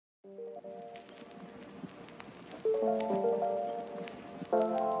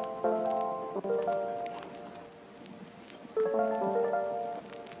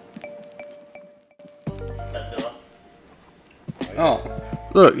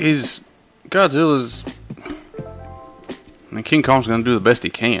Look, Godzilla's. I mean, King Kong's gonna do the best he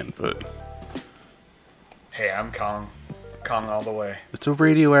can, but Hey, I'm Kong. Kong all the way. it's a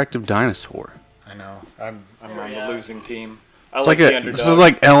radioactive dinosaur. I know. I'm on the losing team. I It's like like the underdog. this is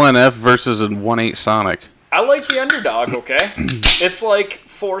like LNF versus a 1.8 Sonic. I like the underdog, okay? It's like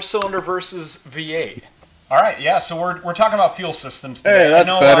 4-cylinder versus V8. All right, yeah, so we're talking about fuel systems today. Hey, that's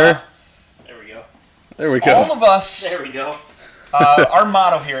I know, better. There we go. There we go. All of us, There we go. our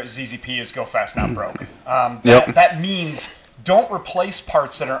motto here at ZZP is go fast, not broke. That means don't replace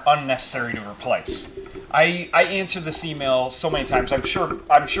parts that are unnecessary to replace. I answered this email so many times. I'm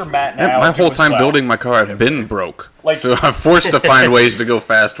sure Matt and I my all do whole as time well. building my car, I've been broke. Like- So I'm forced to find ways to go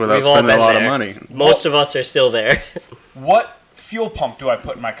fast without We've all spending a been lot of there. money. Most of us are still there. What fuel pump do I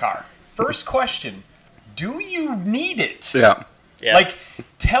put in my car? First question, do you need it? Yeah. Yeah. Like,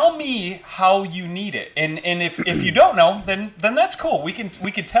 tell me how you need it, and if you don't know, then that's cool. We can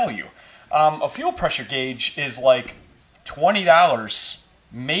tell you. A fuel pressure gauge is like $20,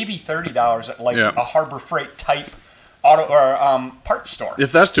 maybe $30 at like Yeah. a Harbor Freight type auto or parts store.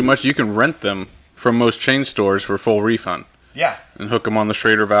 If that's too much, you can rent them from most chain stores for full refund Yeah, and hook them on the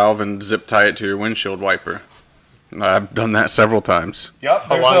Schrader valve and zip tie it to your windshield wiper. I've done that several times. yep.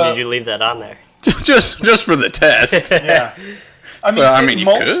 How long did you leave that on there? just for the test. Yeah. Well, I mean, you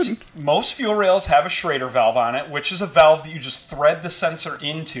could. most fuel rails have a Schrader valve on it, which is a valve that you just thread the sensor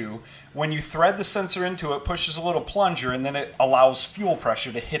into. When you thread the sensor into it, pushes a little plunger, and then it allows fuel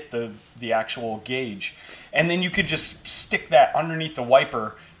pressure to hit the actual gauge. And then you could just stick that underneath the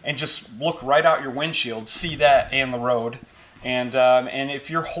wiper and just look right out your windshield, see that and the road. And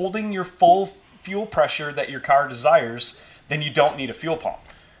if you're holding your full fuel pressure that your car desires, then you don't need a fuel pump.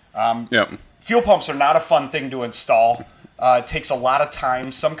 Yep. Fuel pumps are not a fun thing to install. It takes a lot of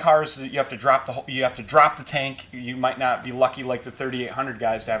time. Some cars you have to drop the tank. You might not be lucky like the 3800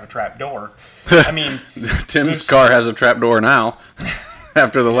 guys to have a trap door. I mean, Tim's car has a trap door now.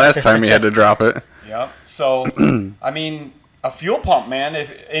 After the last time he had to drop it. Yep. So, I mean, a fuel pump, man.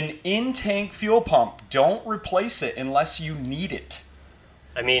 If an in-tank fuel pump, don't replace it unless you need it.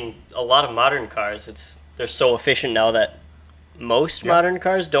 I mean, a lot of modern cars, they're so efficient now that most modern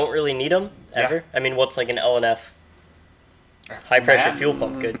cars don't really need them ever. Yeah. I mean, what's like an LNF high pressure Matt? fuel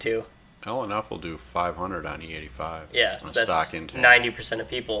pump good too? LNF will do 500 on E85. Yeah, on so that's stock intake. 90% of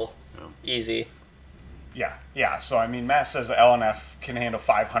people. Yeah. Easy. Yeah. So, I mean, Matt says the LNF can handle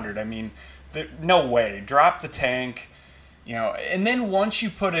 500. I mean, no way. Drop the tank, and then once you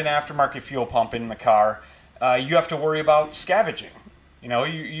put an aftermarket fuel pump in the car, you have to worry about scavenging.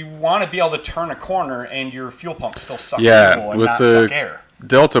 You want to be able to turn a corner and your fuel pump still suck fuel and with not the suck air.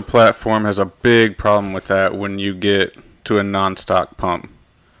 Delta platform has a big problem with that when you get to a non-stock pump.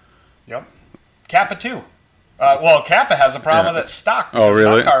 Yep. Kappa too. Kappa has a problem with it stock. Oh, because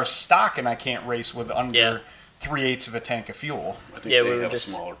really? My car's stock and I can't race with under Yeah. 3/8 of a tank of fuel. I think Yeah, they we were have just-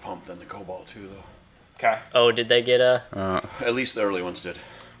 a smaller pump than the Cobalt too, though. Okay. Oh, did they get a... At least the early ones did.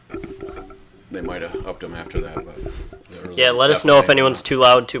 They might have upped them after that, but the early Yeah, ones let us know if definitely- anyone's too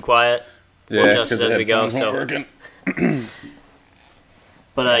loud, too quiet. We'll adjust 'cause it the as we go. headphones weren't So, working.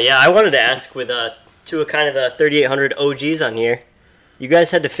 but yeah, I wanted to ask with two of kind of the 3800 OGs on here. You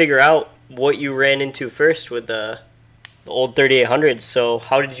guys had to figure out what you ran into first with the old 3800s. So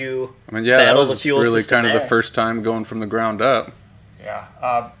how did you I mean, yeah, that battle the was fuel really system kind of the there? first time going from the ground up. Yeah.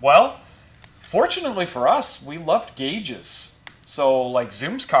 Fortunately for us, we loved gauges. So, like,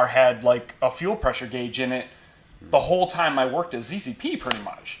 Zoom's car had, like, a fuel pressure gauge in it the whole time I worked at ZZP, pretty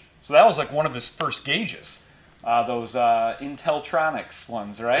much. So that was, like, one of his first gauges. Those Inteltronics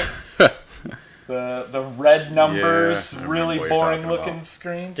ones, right? the red numbers, I remember really what you're talking boring-looking about.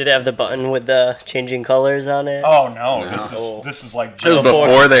 screens. Did it have the button with the changing colors on it? Oh, no. No. This is like... It was Before-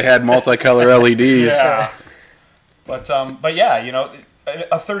 before they had multicolor LEDs. Yeah. But yeah,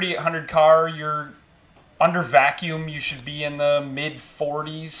 a 3800 car, you're under vacuum, you should be in the mid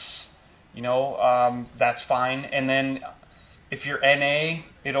 40s. That's fine. And then if you're NA,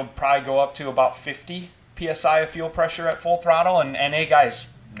 it'll probably go up to about 50 psi of fuel pressure at full throttle. And NA guys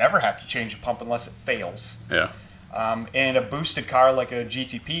never have to change a pump unless it fails. Yeah. And a boosted car like a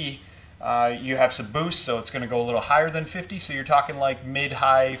GTP, you have some boost, so it's going to go a little higher than 50. So you're talking like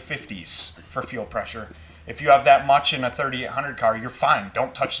mid-high 50s for fuel pressure. If you have that much in a 3800 car, you're fine.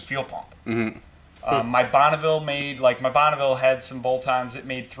 Don't touch the fuel pump. Mm-hmm. My Bonneville had some bolt-ons. It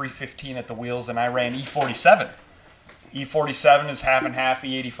made 315 at the wheels, and I ran E47. E47 is half and half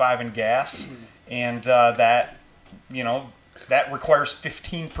E85 in gas, and that requires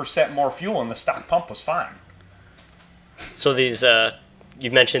 15% more fuel, and the stock pump was fine. So these,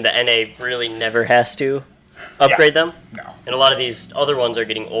 you mentioned the NA really never has to upgrade them? No. And a lot of these other ones are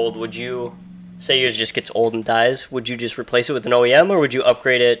getting old. Would you say yours just gets old and dies? Would you just replace it with an OEM, or would you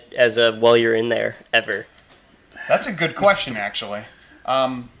upgrade it as a while you're in there ever? That's a good question, actually.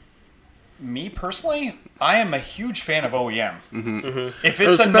 Me personally, I am a huge fan of OEM. If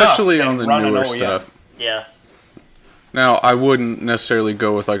it's Especially enough, on then the run an newer OEM. stuff. Yeah. Now, I wouldn't necessarily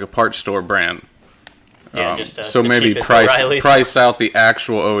go with like a parts store brand. Yeah, just So the maybe cheapest price O'Reilly's. price out the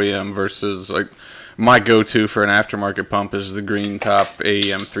actual OEM versus like my go-to for an aftermarket pump is the Green Top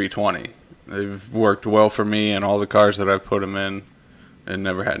AEM 320. They've worked well for me and all the cars that I've put them in, and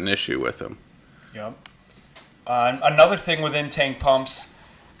never had an issue with them. Yep. Another thing with in-tank pumps,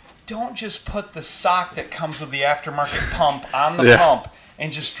 don't just put the sock that comes with the aftermarket pump on the Yeah. pump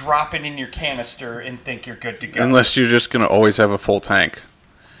and just drop it in your canister and think you're good to go. Unless you're just gonna always have a full tank.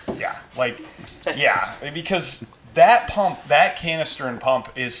 Because that pump, that canister and pump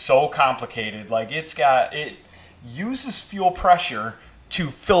is so complicated. Like it uses fuel pressure to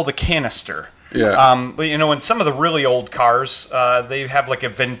fill the canister. Yeah. But in some of the really old cars, they have like a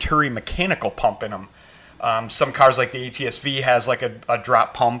Venturi mechanical pump in them. Some cars like the ATS-V has like a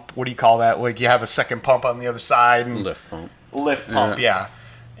drop pump. What do you call that? Like you have a second pump on the other side. And Lift pump. lift pump, yeah.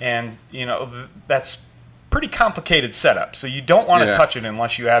 And, that's pretty complicated setup. So you don't want to Yeah. touch it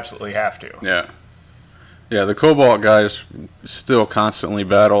unless you absolutely have to. Yeah. Yeah, the Cobalt guys still constantly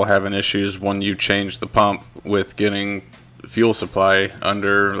battle having issues when you change the pump with getting fuel supply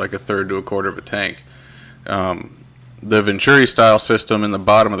under like a third to a quarter of a tank. The Venturi style system in the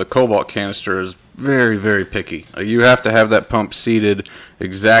bottom of the Cobalt canister is very, very picky. You have to have that pump seated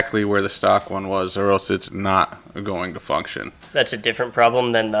exactly where the stock one was, or else it's not going to function. That's a different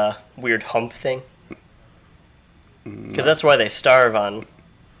problem than the weird hump thing. Because that's why they starve on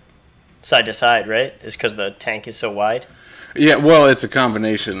side to side, right? Is because the tank is so wide. Yeah, well, it's a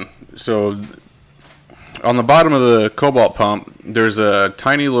combination. So on the bottom of the Cobalt pump, there's a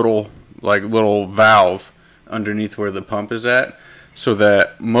tiny little valve underneath where the pump is at, so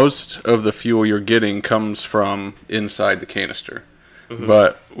that most of the fuel you're getting comes from inside the canister.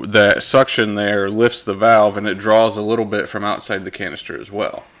 But that suction there lifts the valve and it draws a little bit from outside the canister as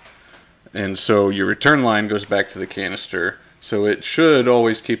well. And so your return line goes back to the canister, so it should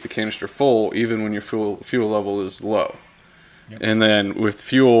always keep the canister full even when your fuel level is low. And then with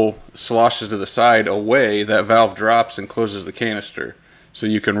fuel sloshes to the side away, that valve drops and closes the canister. So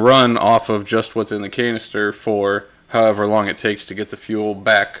you can run off of just what's in the canister for however long it takes to get the fuel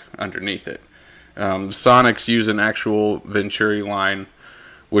back underneath it. Sonics use an actual Venturi line,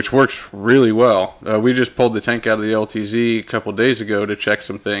 which works really well. We just pulled the tank out of the LTZ a couple days ago to check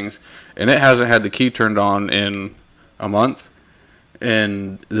some things, and it hasn't had the key turned on in a month.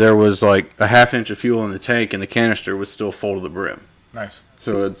 And there was like a half inch of fuel in the tank, and the canister was still full to the brim. Nice.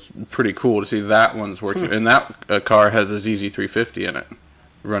 So it's pretty cool to see that one's working. And that car has a ZZ350 in it,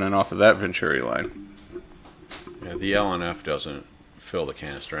 running off of that Venturi line. Yeah, the LNF doesn't fill the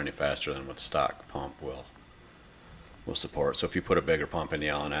canister any faster than what the stock pump will support. So if you put a bigger pump in the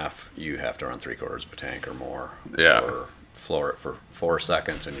LNF, you have to run 3/4 of a tank or more. Yeah. Or floor it for 4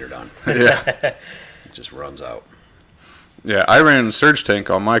 seconds and you're done. Yeah. It just runs out. Yeah, I ran a surge tank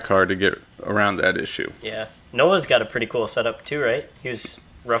on my car to get around that issue. Yeah. Noah's got a pretty cool setup too, right? He was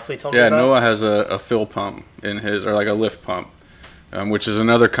roughly told me Yeah, about. Noah has a fill pump in his, or like a lift pump, which is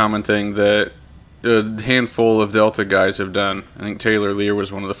another common thing that a handful of Delta guys have done. I think Taylor Lear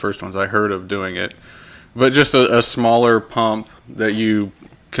was one of the first ones I heard of doing it. But just a smaller pump that you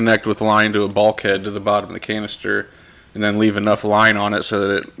connect with line to a bulkhead to the bottom of the canister, and then leave enough line on it so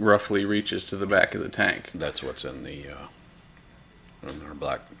that it roughly reaches to the back of the tank. That's what's in our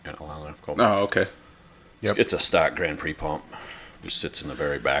black LNF Cobalt. Oh, okay. Yep. It's a stock Grand Prix pump. Just sits in the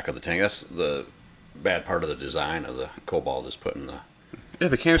very back of the tank. That's the bad part of the design of the Cobalt, is putting the Yeah,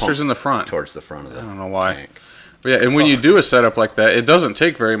 the canister's pump in the front. towards the front of the I don't know why. tank. But yeah, and when you do a setup like that, it doesn't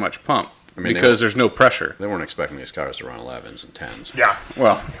take very much pump mean, because there's no pressure. They weren't expecting these cars to run 11s and 10s. Yeah.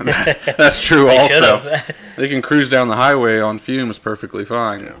 Well, that's true They also. should've. They can cruise down the highway on fumes perfectly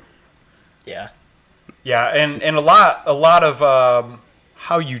fine. Yeah. Yeah. Yeah, and a lot of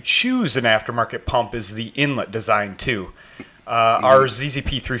how you choose an aftermarket pump is the inlet design too. Our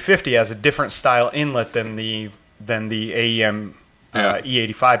ZZP 350 has a different style inlet than the AEM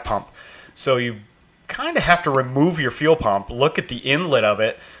E85 pump. So you kind of have to remove your fuel pump, look at the inlet of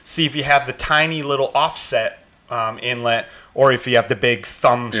it, see if you have the tiny little offset inlet or if you have the big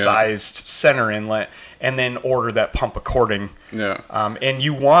thumb-sized center inlet, and then order that pump according. Yeah. And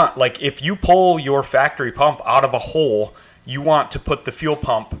you want, like, if you pull your factory pump out of a hole, you want to put the fuel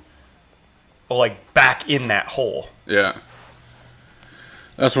pump, like, back in that hole. Yeah.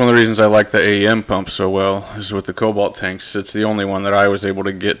 That's one of the reasons I like the AEM pump so well, is with the Cobalt tanks. It's the only one that I was able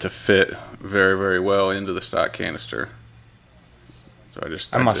to get to fit very, very well into the stock canister. So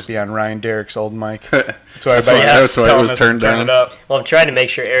I must be on Ryan Derrick's old mic. That's why it was turned down. Well, I'm trying to make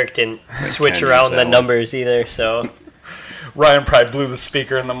sure Eric didn't switch around the numbers either, so... Ryan probably blew the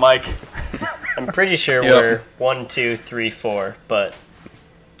speaker in the mic. I'm pretty sure we're 1, 2, 3, 4, but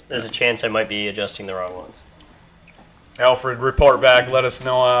there's a chance I might be adjusting the wrong ones. Alfred, report back. Let us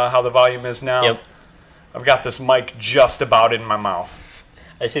know how the volume is now. Yep. I've got this mic just about in my mouth.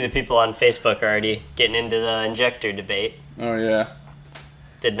 I see the people on Facebook already getting into the injector debate. Oh, yeah.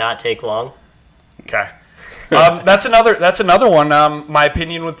 Did not take long. Okay. That's another one. My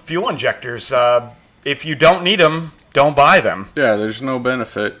opinion with fuel injectors. If you don't need them, don't buy them. Yeah, there's no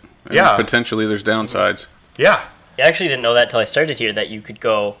benefit. And potentially there's downsides. Yeah. I actually didn't know that till I started here, that you could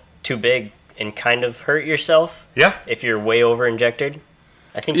go too big and kind of hurt yourself. Yeah. If you're way over injected.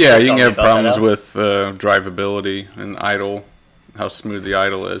 I think. Yeah, you can have problems with drivability and idle, how smooth the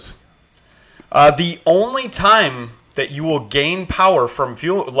idle is. The only time that you will gain power from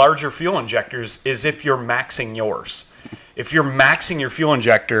larger fuel injectors is if you're maxing yours. If you're maxing your fuel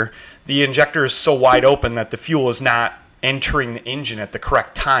injector, the injector is so wide open that the fuel is not entering the engine at the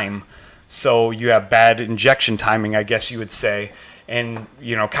correct time. So you have bad injection timing, I guess you would say, and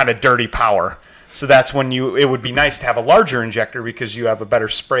kind of dirty power. So that's when it would be nice to have a larger injector because you have a better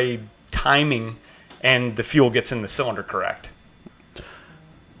spray timing and the fuel gets in the cylinder correct.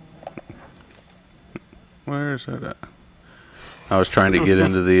 Where is that at? I was trying to get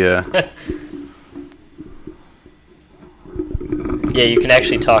into the... Yeah, you can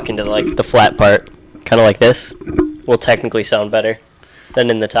actually talk into the flat part, kind of like this. Will technically sound better than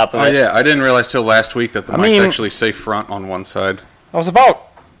in the top of it. Oh, yeah, I didn't realize till last week that the mics actually say front on one side. I was about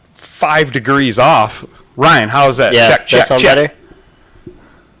 5 degrees off. Ryan, how is that? Yeah, check, sound better?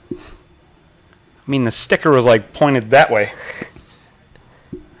 I mean, the sticker was pointed that way.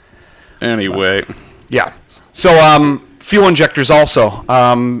 Anyway. Yeah. So, fuel injectors also.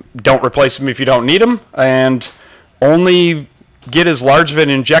 Don't replace them if you don't need them, and only get as large of an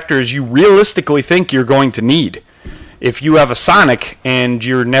injector as you realistically think you're going to need. If you have a Sonic and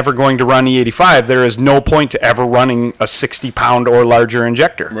you're never going to run E85, there is no point to ever running a 60-pound or larger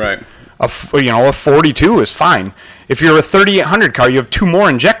injector. Right. A 42 is fine. If you're a 3800 car, you have 2 more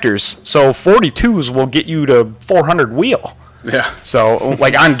injectors, so 42s will get you to 400 wheel. Yeah. So,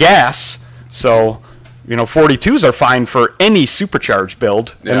 on gas, so, 42s are fine for any supercharged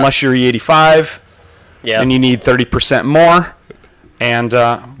build, unless you're E85, and you need 30% more. And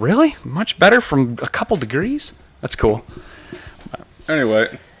really, much better from a couple degrees. That's cool.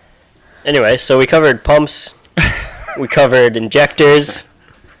 Anyway, so we covered pumps. We covered injectors.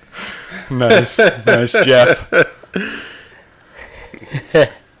 Nice, Jeff.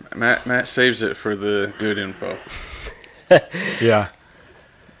 Matt saves it for the good info. Yeah.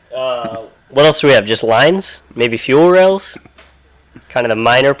 What else do we have? Just lines? Maybe fuel rails? Kind of the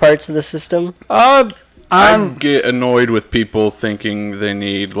minor parts of the system? I get annoyed with people thinking they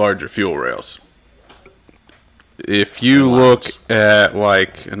need larger fuel rails. If you look at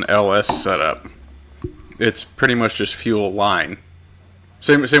an LS setup, it's pretty much just fuel line.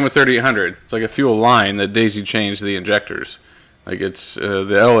 Same with 3800. It's like a fuel line that daisy chains the injectors. It's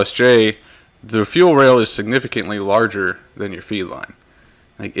the LSJ. The fuel rail is significantly larger than your feed line.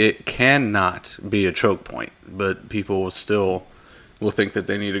 It cannot be a choke point, but people will think that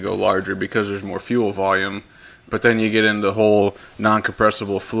they need to go larger because there's more fuel volume. But then you get into the whole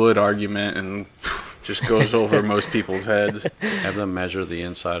non-compressible fluid argument and just goes over most people's heads. Have them measure the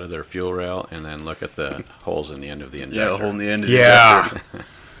inside of their fuel rail and then look at the holes in the end of the injector. Yeah, the hole in the end of the injector.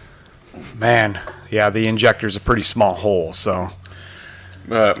 Man, the injector's a pretty small hole, so...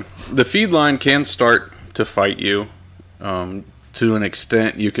 the feed line can start to fight you. To an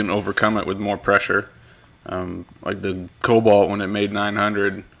extent, you can overcome it with more pressure. The Cobalt, when it made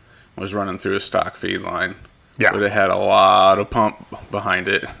 900, was running through a stock feed line. Yeah. But it had a lot of pump behind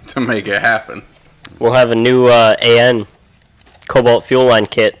it to make it happen. We'll have a new AN Cobalt fuel line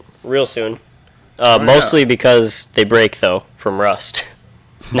kit real soon. Mostly because they break, though, from rust.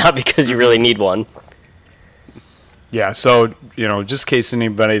 Not because you really need one. Yeah, so, just in case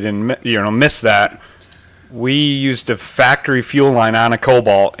anybody didn't, miss that, we used a factory fuel line on a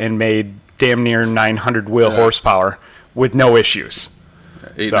Cobalt and made damn near 900 wheel horsepower with no issues.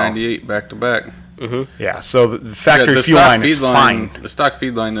 898 back to back. Mm-hmm. Yeah, so the factory fuel line is fine. The stock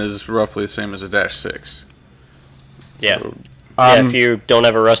feed line is roughly the same as a Dash 6. Yeah. So, if you don't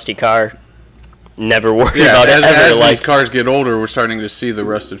have a rusty car, never worry about it. As these cars get older, we're starting to see the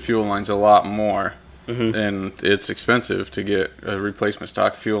rusted fuel lines a lot more. and it's expensive to get a replacement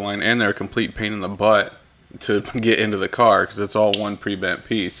stock fuel line, and they're a complete pain in the butt to get into the car because it's all one pre-bent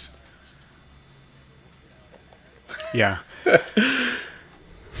piece. Yeah.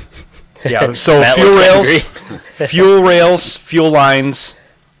 Yeah. So Matt fuel looks rails, fuel lines,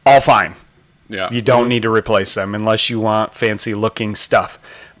 all fine. Yeah. You don't need to replace them unless you want fancy looking stuff.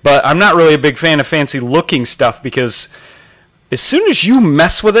 But I'm not really a big fan of fancy looking stuff because as soon as you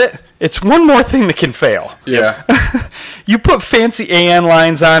mess with it, it's one more thing that can fail. Yeah. You put fancy AN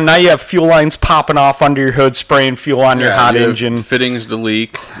lines on, now you have fuel lines popping off under your hood, spraying fuel on your hot you have engine. fittings to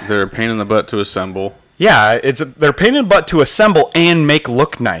leak. They're a pain in the butt to assemble. Yeah, they're pain in the butt to assemble and make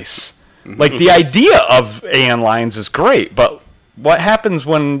look nice. Like the idea of AN lines is great, but what happens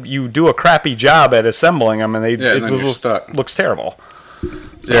when you do a crappy job at assembling them and and then you're stuck. looks terrible?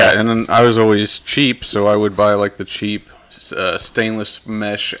 Yeah, and then I was always cheap, so I would buy like the cheap stainless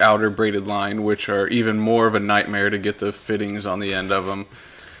mesh outer braided line, which are even more of a nightmare to get the fittings on the end of them.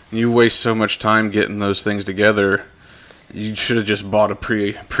 And you waste so much time getting those things together. You should have just bought a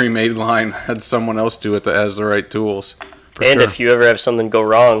pre-made line, had someone else do it that has the right tools. And if you ever have something go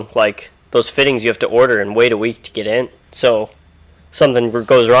wrong, like those fittings you have to order and wait a week to get in. So something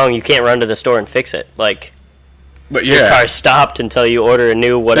goes wrong, you can't run to the store and fix it. Like, But your car's stopped until you order a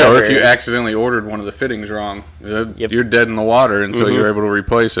new whatever. or if you accidentally ordered one of the fittings wrong, you're dead in the water until you're able to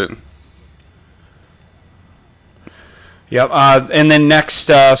replace it. Yep. And then next,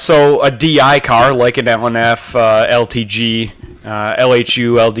 so a DI car like an LNF, LTG,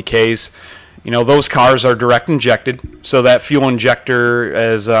 LHU, LDKs, those cars are direct injected. So that fuel injector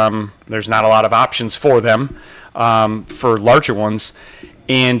is there's not a lot of options for them for larger ones.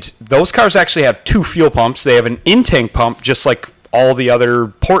 And those cars actually have two fuel pumps. They have an in-tank pump, just like all the other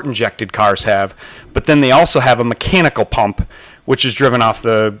port-injected cars have. But then they also have a mechanical pump, which is driven off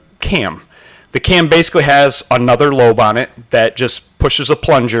the cam. The cam basically has another lobe on it that just pushes a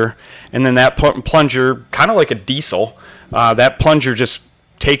plunger, and then that plunger, kind of like a diesel, that plunger just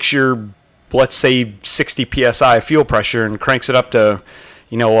takes your, let's say, 60 psi fuel pressure and cranks it up to,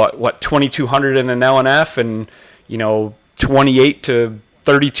 2,200 in an LNF and, 28 to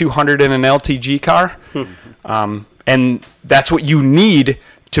 3,200 in an LTG car. And that's what you need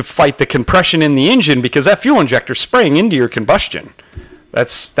to fight the compression in the engine because that fuel injector is spraying into your combustion.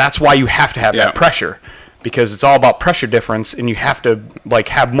 That's why you have to have that pressure, because it's all about pressure difference, and you have to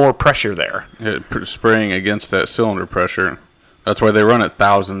have more pressure there. Spraying against that cylinder pressure. That's why they run at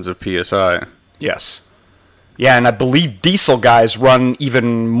thousands of psi. Yes. Yeah, and I believe diesel guys run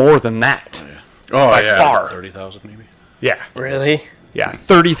even more than that. By far. 30,000 maybe. Yeah. Really? Yeah,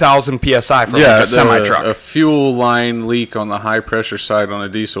 30,000 psi for a semi-truck. A fuel line leak on the high pressure side on a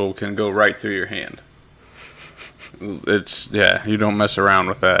diesel can go right through your hand. You don't mess around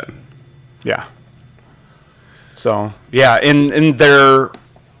with that. Yeah. So, and there are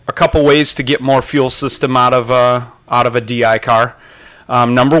a couple ways to get more fuel system out of a DI car.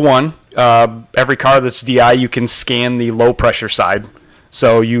 Number one, every car that's DI, you can scan the low pressure side.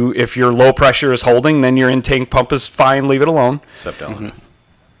 So if your low pressure is holding, then your in-tank pump is fine, leave it alone. Except LNF.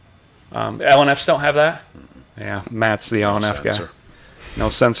 LNFs don't have that? Yeah, Matt's the LNF guy. No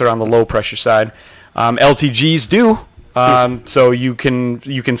sensor on the low pressure side. LTGs do, so you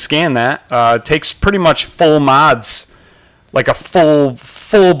can scan that. It takes pretty much full mods, like a full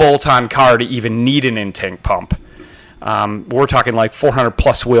bolt-on car to even need an in-tank pump. We're talking like 400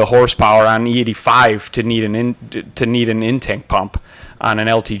 plus wheel horsepower on E85 to need an in-tank pump on an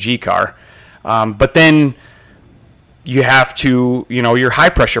LTG car. But then you have to, your high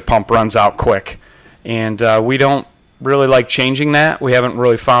pressure pump runs out quick, and we don't really like changing that. We haven't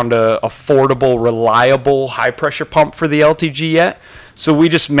really found a affordable, reliable high pressure pump for the LTG yet. So we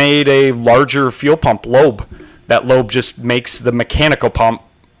just made a larger fuel pump lobe. That lobe just makes the mechanical pump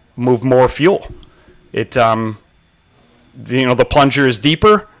move more fuel. It the plunger is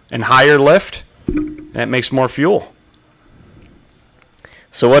deeper and higher lift, and it makes more fuel.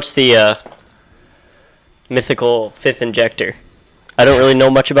 So what's the mythical fifth injector? I don't really know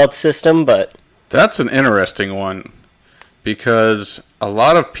much about the system, but that's an interesting one. Because a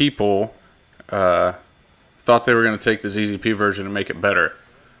lot of people thought they were going to take the ZZP version and make it better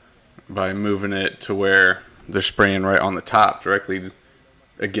by moving it to where they're spraying right on the top, directly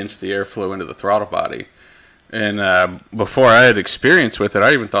against the airflow into the throttle body. And before I had experience with it,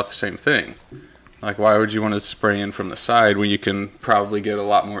 I even thought the same thing. Like, why would you want to spray in from the side when you can probably get a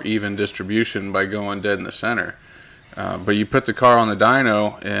lot more even distribution by going dead in the center? But you put the car on the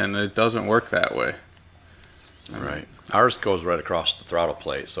dyno, and it doesn't work that way. Right. Ours goes right across the throttle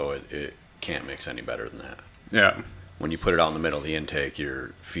plate, so it can't mix any better than that. Yeah. When you put it out in the middle of the intake,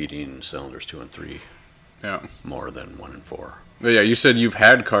 you're feeding cylinders 2 and 3 Yeah. more than 1 in 4. But yeah, you said you've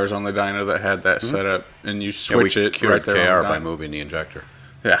had cars on the dyno that had that setup, and you switch we it cured right there KR on the by dyno. moving the injector.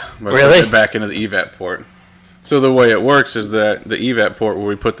 Yeah, but Really? put it back into the evap port. So the way it works is that the evap port where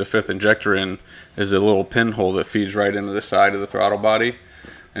we put the 5th injector in is a little pinhole that feeds right into the side of the throttle body,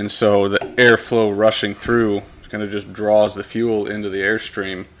 and so the airflow rushing through kind of just draws the fuel into the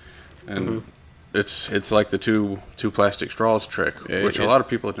airstream, and it's like the two plastic straws trick, which a lot of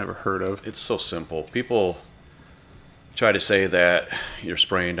people have never heard of. It's so simple. People try to say that you're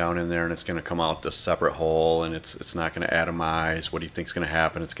spraying down in there and it's going to come out this separate hole and it's not going to atomize. What do you think is going to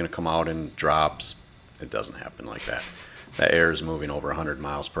happen? It's going to come out in drops. It doesn't happen like that. That air is moving over 100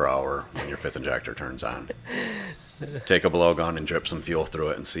 miles per hour when your 5th injector turns on. Take a blowgun and drip some fuel through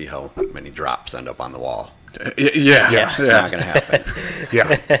it and see how many drops end up on the wall. Yeah. It's not going to happen.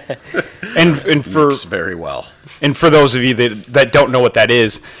 Yeah. and for Works very well. And for those of you that don't know what that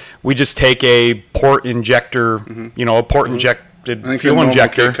is, we just take a port injector, a port injected I think fuel the normal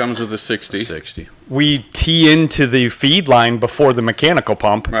injector. kit comes with a 60. 60. We tee into the feed line before the mechanical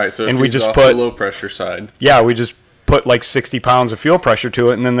pump. Right, so it and we feeds just off put the low pressure side. we just put like 60 pounds of fuel pressure to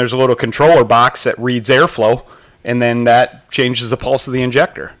it, and then there's a little controller box that reads airflow, and then that changes the pulse of the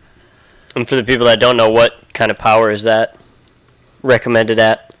injector. And for the people that don't know, what kind of power is that recommended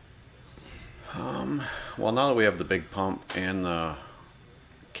at? Well, now that we have the big pump and the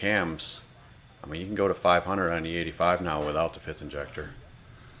cams, I mean, you can go to 500 on the 85 now without the 5th injector.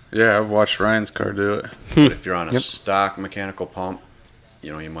 Yeah, I've watched Ryan's car do it. But if you're on a stock mechanical pump,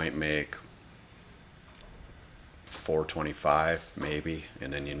 you might make 425 maybe,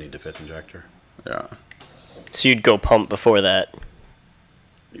 and then you need the 5th injector. Yeah. So you'd go pump before that,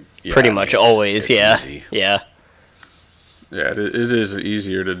 Yeah, pretty I mean, much it's- always, it's yeah. easy. Yeah. Yeah, it is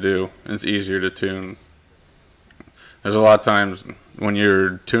easier to do. It's easier to tune. There's a lot of times when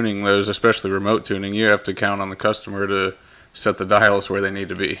you're tuning those, especially remote tuning, you have to count on the customer to set the dials where they need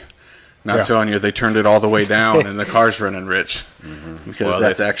to be. Not telling you they turned it all the way down and the car's running rich. Because Well,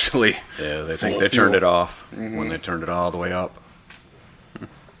 that's actually... Yeah, they think full they turned fuel. it off when they turned it all the way up.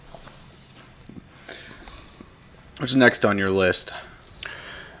 What's next on your list?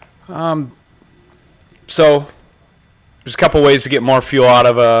 So there's a couple ways to get more fuel out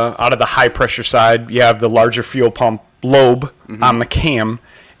of the high pressure side. You have the larger fuel pump lobe on the cam,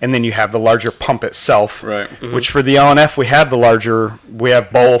 and then you have the larger pump itself. Right. Which for the LNF we have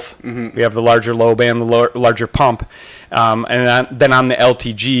both. We have the larger lobe and the larger pump. Then on the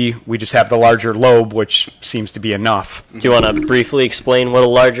LTG we just have the larger lobe, which seems to be enough. Do you want to briefly explain what a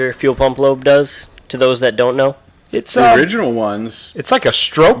larger fuel pump lobe does to those that don't know? It's The original ones it's like a are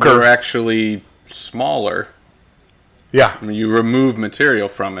stroker. actually smaller. Yeah. I mean, you remove material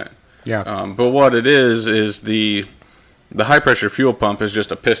from it. Yeah. But what it is the high pressure fuel pump is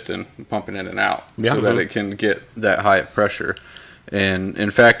just a piston pumping in and out Yeah. so that it can get that high pressure. And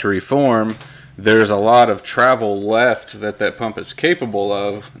in factory form, there's a lot of travel left that pump is capable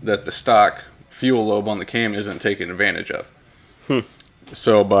of that the stock fuel lobe on the cam isn't taking advantage of.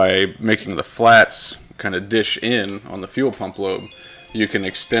 So by making the flats kind of dish in on the fuel pump lobe, you can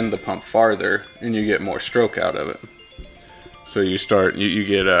extend the pump farther and you get more stroke out of it. So you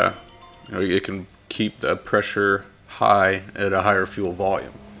get it can keep the pressure high at a higher fuel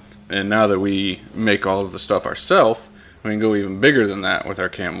volume. And now that we make all of the stuff ourselves, we can go even bigger than that with our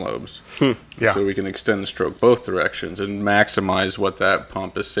cam lobes. Yeah. So we can extend the stroke both directions and maximize what that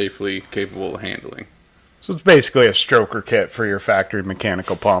pump is safely capable of handling. So it's basically a stroker kit for your factory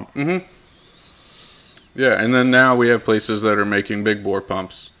mechanical pump. Yeah, and then now we have places that are making big bore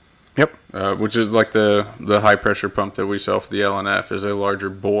pumps, Yep. which is like the high pressure pump that we sell for the LNF is a larger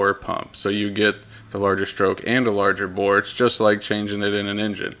bore pump. So you get the larger stroke and a larger bore. It's just like changing it in an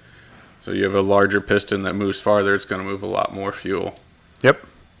engine. So you have a larger piston that moves farther. It's going to move a lot more fuel. Yep.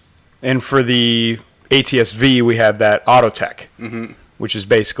 And for the ATS-V, we have that Autotech, which is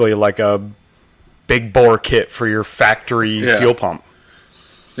basically like a big bore kit for your factory Yeah. fuel pump.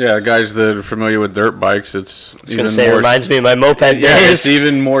 Yeah, guys that are familiar with dirt bikes, it's I was going to say, it more reminds me of my moped Yeah, it's days.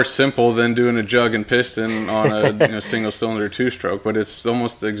 even more simple than doing a jug and piston on a single cylinder 2-stroke, but it's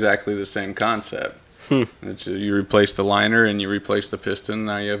almost exactly the same concept. It's, you replace the liner and you replace the piston.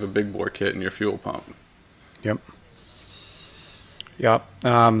 Now you have a big bore kit in your fuel pump. Yep. Yep.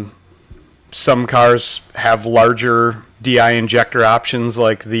 Some cars have larger DI injector options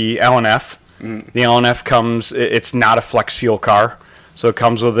like the LNF. The LNF comes, it's not a flex fuel car, so it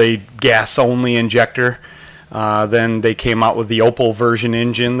comes with a gas-only injector. Then they came out with the Opel version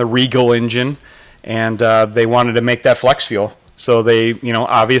engine, the Regal engine, and they wanted to make that flex fuel. So they,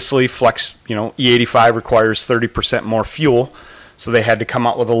 obviously flex, E85 requires 30% more fuel. So they had to come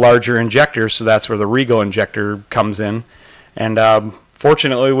out with a larger injector, so that's where the Regal injector comes in. And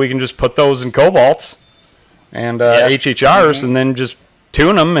fortunately, we can just put those in Cobalts and HHRs and then just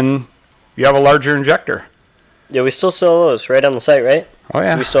tune them, and you have a larger injector. Yeah, we still sell those right on the site, right? Oh,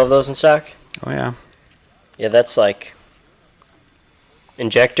 yeah. Do we still have those in stock? Oh, yeah. Yeah, that's like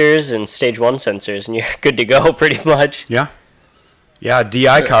injectors and stage 1 sensors, and you're good to go pretty much. Yeah. Yeah,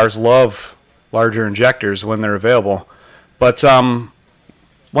 DI cars love larger injectors when they're available. But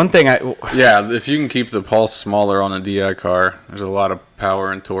one thing Yeah, if you can keep the pulse smaller on a DI car, there's a lot of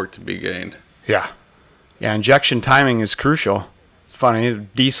power and torque to be gained. Yeah, injection timing is crucial. It's funny,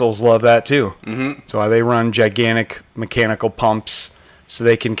 diesels love that too. Mm-hmm. So they run gigantic mechanical pumps so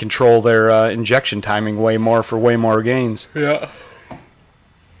they can control their injection timing way more gains. Yeah.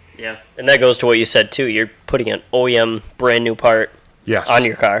 Yeah, and that goes to what you said too. You're putting an OEM brand new part on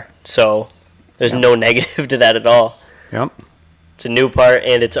your car, so there's no negative to that at all. Yep. It's a new part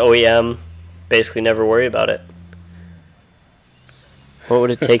and it's OEM. Basically, never worry about it. What would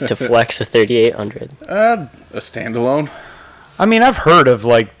it take to flex a 3800? A standalone. I mean, I've heard of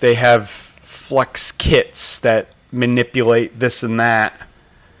like they have flex kits that manipulate this and that,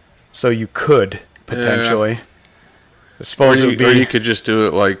 so you could potentially. I suppose Or you could just do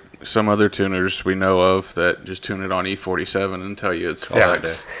it like some other tuners we know of that just tune it on E47 and tell you it's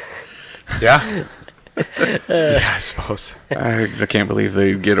flex. Yeah. Yeah, I suppose. I can't believe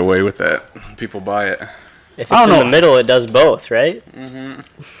they get away with that. People buy it. If it's in the middle, it does both, right? Mm-hmm.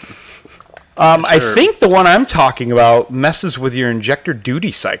 I think the one I'm talking about messes with your injector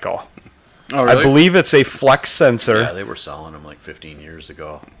duty cycle. Oh, really? I believe it's a flex sensor. Yeah, they were selling them like 15 years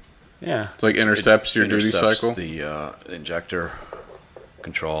ago. Yeah. It's like intercepts your duty Intercepts cycle. the injector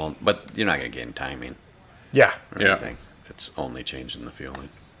control, but you're not going to gain timing Yeah. or anything. It's only changing the fueling.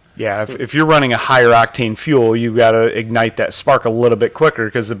 Yeah, if you're running a higher octane fuel, you got to ignite that spark a little bit quicker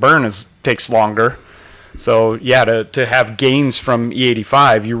because the burn takes longer. So, yeah, to have gains from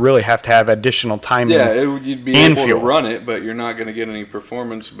E85, you really have to have additional timing. Yeah, you'd be and able fuel. to run it, but you're not going to get any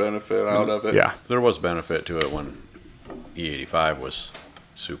performance benefit out of it. Yeah. There was benefit to it when E85 was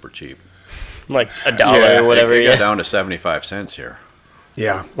super cheap. Like $1 or whatever. It Yeah. got down to 75 cents here.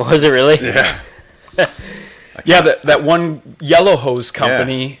 Yeah. Was it really? Yeah. Yeah, that one yellow hose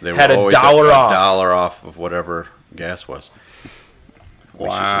company they were had always $1 off. $1 off of whatever gas was.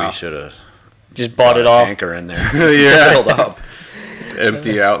 Wow. We should have Just bought it a all. tanker in there. Yeah. Filled up.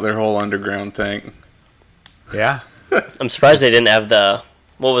 Empty out their whole underground tank. Yeah. I'm surprised they didn't have I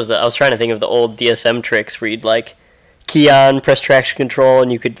was trying to think of the old DSM tricks where you'd like key on, press traction control,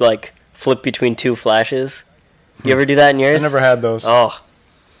 and you could like flip between two flashes. You ever do that in I yours? never had those. Oh.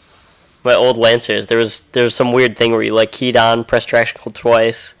 My old Lancers, there was some weird thing where you like keyed on, press traction control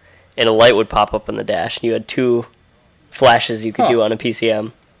twice, and a light would pop up on the dash, and you had two flashes you could do on a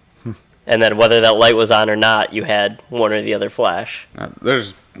PCM. And then whether that light was on or not, you had one or the other flash.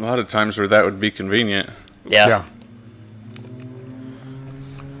 There's a lot of times where that would be convenient. Yeah.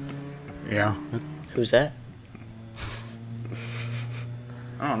 Yeah. Who's that?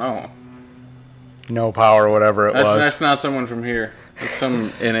 I don't know. No power, whatever it was. That's not someone from here. It's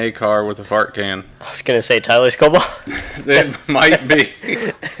some NA car with a fart can. I was going to say Tyler Scobell. It might be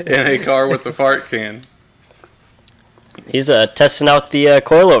NA car with the fart can. He's testing out the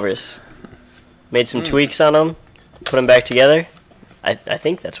coilovers. Made some tweaks on them, put them back together. I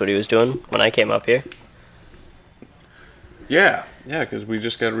think that's what he was doing when I came up here. Yeah, because we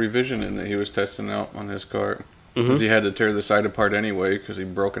just got a revision in that he was testing out on his car. Because he had to tear the side apart anyway because he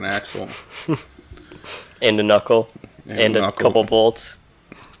broke an axle. And a knuckle. And a couple bolts.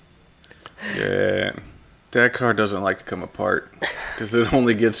 Yeah. That car doesn't like to come apart because it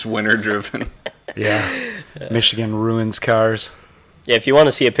only gets winter driven. Yeah. Michigan ruins cars. Yeah, if you want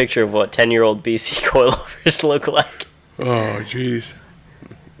to see a picture of what 10-year-old BC coilovers look like. Oh, jeez.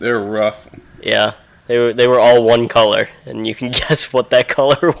 They're rough. Yeah, they were all one color, and you can guess what that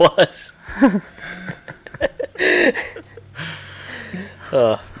color was.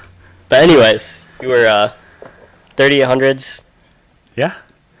 But anyways, you were 3800s. Yeah.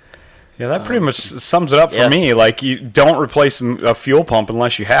 Yeah, that pretty much sums it up for yeah. me. Like, you don't replace a fuel pump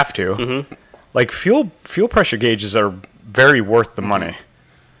unless you have to. Mm-hmm. Like, fuel pressure gauges are very worth the money.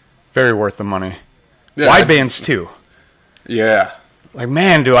 Very worth the money. Yeah, Widebands, too. Yeah. Like,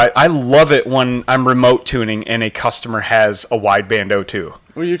 man, I love it when I'm remote tuning and a customer has a wideband O2.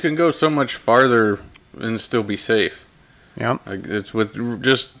 Well, you can go so much farther and still be safe. Yep. Like, it's with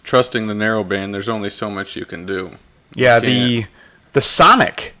just trusting the narrowband, there's only so much you can do. Yeah, You the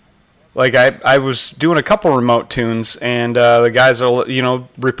Sonic. Like, I was doing a couple remote tunes, and the guys are,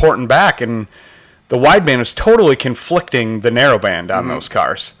 reporting back, and the wideband was totally conflicting the narrowband on those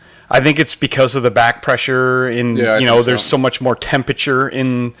cars. I think it's because of the back pressure and Yeah, I you know think there's so. so much more temperature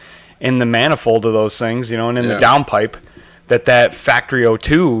in the manifold of those things, you know, and in the Yeah. downpipe that factory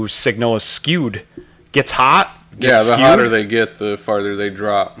O2 signal is skewed. Gets hot. Yeah, Gets the skewed. hotter they get, the farther they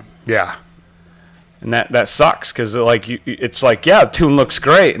drop. Yeah. And that sucks because like it's like the tune looks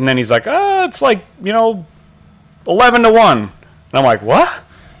great, and then he's like, it's like 11-1, and I'm like, what?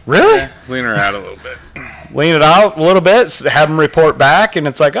 Really? Lean her out a little bit. Lean it out a little bit, have them report back, and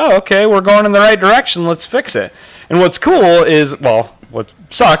it's like, oh, okay, we're going in the right direction. Let's fix it. And what's cool is, well, what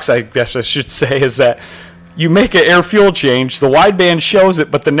sucks, I guess I should say, is that you make an air fuel change, the wideband shows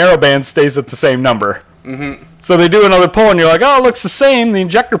it, but the narrowband stays at the same number. Mm-hmm. So they do another pull, and you're like, oh, it looks the same. The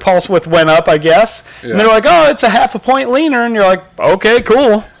injector pulse width went up, I guess. Yeah. And they're like, oh, it's a half a point leaner, and you're like, okay,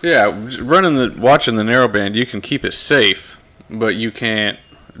 cool. Yeah, watching the narrowband, you can keep it safe, but you can't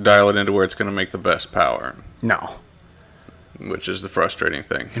dial it into where it's going to make the best power, No. which is the frustrating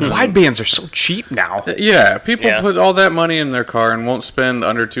thing. Widebands are so cheap now. Yeah, people Yeah. put all that money in their car and won't spend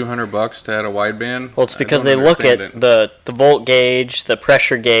under $200 to add a wideband. Well, it's I because don't they look at understand it. the volt gauge, the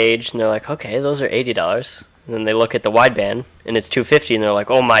pressure gauge, and they're like, okay, those are $80. And then they look at the wideband, and it's $250, and they're like,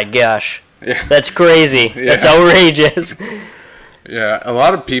 oh my gosh, Yeah. that's crazy. That's Yeah. outrageous. Yeah, a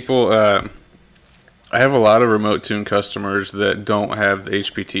lot of people. I have a lot of remote tune customers that don't have the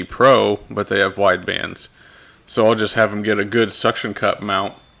HPT Pro, but they have widebands. So I'll just have them get a good suction cup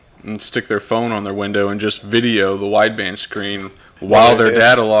mount and stick their phone on their window and just video the wideband screen while they're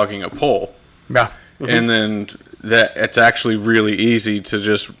data logging a poll. Yeah. And then it's actually really easy to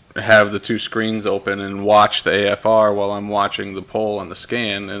just have the two screens open and watch the AFR while I'm watching the poll and the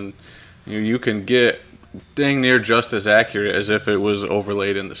scan, and you can get dang near just as accurate as if it was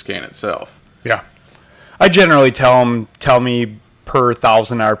overlaid in the scan itself. Yeah. I generally tell me per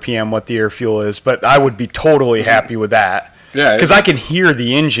 1,000 RPM what the air fuel is, but I would be totally happy with that. Yeah, Because I can hear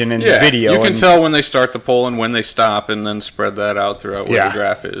the engine in the Yeah, video. you can and- tell when they start the poll and when they stop, and then spread that out throughout where Yeah. the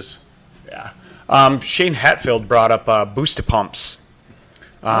graph is. Yeah. Shane Hatfield brought up booster pumps.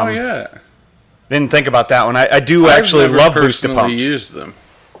 Oh yeah, Didn't think about that one. I do actually I've never love booster personally pumps. used them.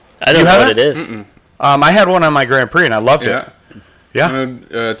 I don't You know what haven't? it is. I had one on my Grand Prix and I loved Yeah. it.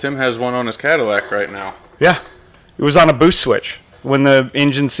 Yeah. Tim has one on his Cadillac right now. Yeah. It was on a boost switch. When the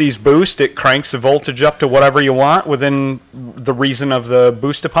engine sees boost, it cranks the voltage up to whatever you want within the reason of the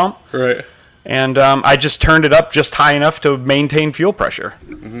booster pump. Right. And I just turned it up just high enough to maintain fuel pressure.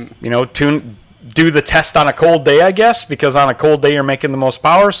 You know, do the test on a cold day, I guess, because on a cold day you're making the most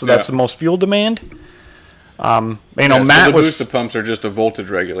power, so that's Yeah. the most fuel demand. So Matt the was booster pumps are just a voltage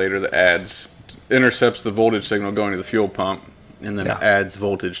regulator that intercepts the voltage signal going to the fuel pump, and then Yeah. adds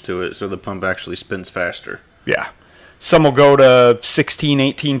voltage to it, so the pump actually spins faster. yeah. Some will go to 16,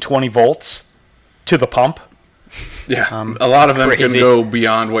 18, 20 volts to the pump. Yeah, a lot of them crazy. can go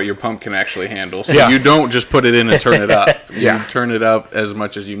beyond what your pump can actually handle. So Yeah. you don't just put it in and turn it up. Yeah. You turn it up as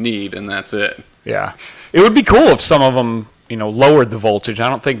much as you need, and that's it. Yeah. It would be cool if some of them, lowered the voltage. I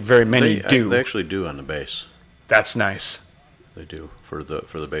don't think very many do. They actually do on the base. That's nice. They do for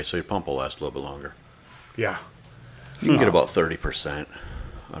the base. So your pump will last a little bit longer. Yeah. You can get about 30%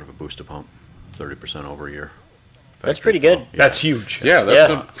 out of a booster pump. 30% over a year. That's Factory pretty good. flow. Yeah. That's huge. Yeah, that's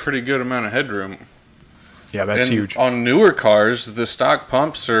Yeah. a pretty good amount of headroom. Yeah, that's And huge. on newer cars, the stock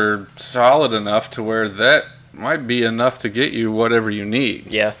pumps are solid enough to where that might be enough to get you whatever you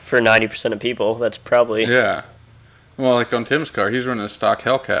need. Yeah, for 90% of people, that's probably... Yeah. Well, like on Tim's car, he's running a stock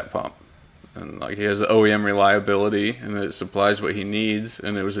Hellcat pump. And like he has the OEM reliability, and it supplies what he needs,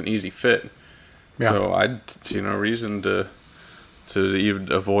 and it was an easy fit. Yeah. So I see no reason to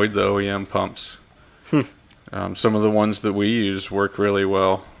even avoid the OEM pumps. Some of the ones that we use work really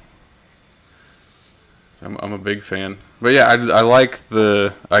well. I'm a big fan. But yeah, I like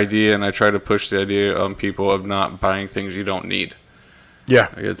the idea, and I try to push the idea on people of not buying things you don't need. Yeah.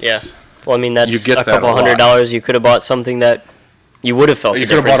 Like it's, Yeah. Well, I mean, that's You get a that couple a lot. $100. You could have bought something that you would have felt You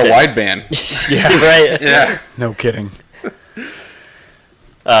the could have bought a difference wideband. in. Right. Yeah. No kidding.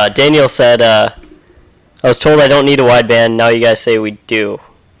 Daniel said, I was told I don't need a wideband. Now you guys say we do.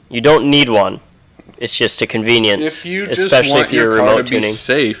 You don't need one. It's just a convenience, If you just especially want if you're your car to remote be tuning.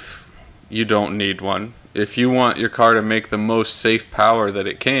 safe, you don't need one. If you want your car to make the most safe power that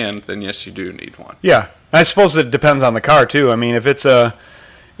it can, then yes, you do need one. Yeah. I suppose it depends on the car too. I mean, if it's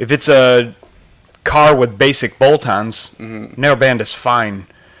a car with basic bolt-ons, narrowband is fine.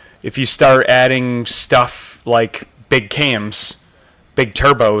 If you start adding stuff like big cams, big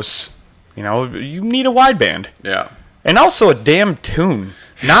turbos, you need a wideband. Yeah. And also a damn tune,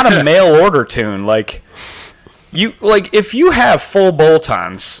 not a mail order tune. If you have full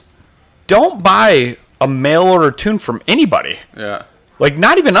bolt-ons, don't buy a mail order tune from anybody. Yeah. Like,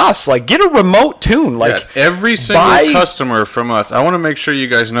 not even us. Like, get a remote tune. Like, Yeah, every single buy- customer from us, I want to make sure you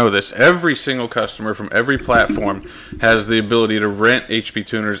guys know this. Every single customer from every platform has the ability to rent HP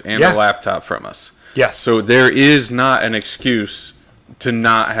tuners and Yeah. a laptop from us. Yes. So there is not an excuse to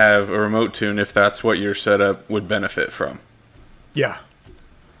not have a remote tune if that's what your setup would benefit from. yeah.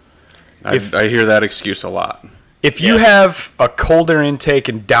 I hear that excuse a lot. If you have a cold air intake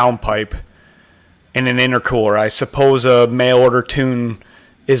and downpipe and an intercooler, I suppose a mail order tune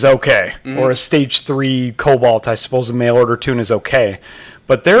is okay. Or a stage 3 Cobalt, I suppose a mail order tune is okay.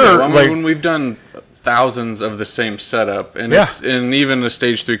 But there are, I mean, like, when we've done thousands of the same setup, and Yeah. and even the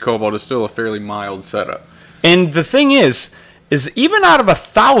stage 3 Cobalt is still a fairly mild setup. and the thing is even out of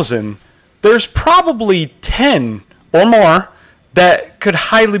 1,000, there's probably 10 or more that could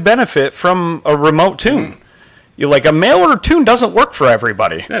highly benefit from a remote tune. You like a mail order tune doesn't work for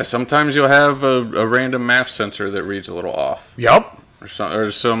everybody. Yeah, sometimes you'll have a random MAF sensor that reads a little off. Yep.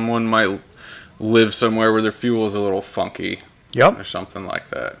 Or someone might live somewhere where their fuel is a little funky Yep. or something like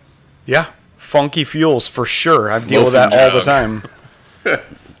that. Yeah. Funky fuels for sure. I deal with Loaf that and all the jug. time.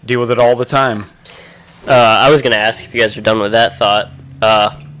 Deal with it all the time. I was going to ask if you guys are done with that thought.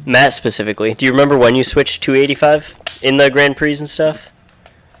 Matt specifically, do you remember when you switched to 85 in the Grand Prix and stuff?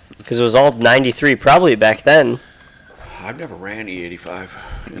 Because it was all 93 probably back then. I've never ran E85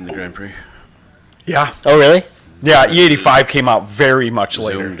 in the Grand Prix. Yeah. Oh, really? Yeah, E85 came out very much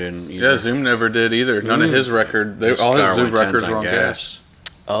later. Zoom didn't either. Yeah, Zoom never did either. None of his record. His All his car Zoom went 10s records on were on gas.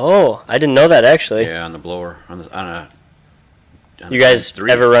 Oh, I didn't know that actually. Yeah, on the blower. On You guys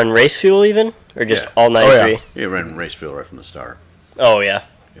three. ever run race fuel even? Or just Yeah. all 93? Yeah, ran race fuel right from the start. Oh, yeah.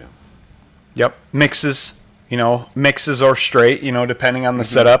 Yeah. Yep. Mixes, mixes or straight, depending on the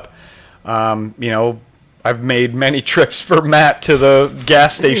setup. I've made many trips for Matt to the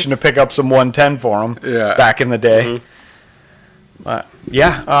gas station to pick up some 110 for him back in the day.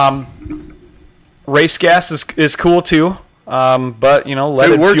 Race gas is cool too. But,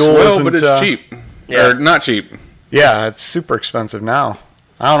 leaded It works fuel well, isn't, but it's cheap. Yeah. Or not cheap. Yeah, it's super expensive now.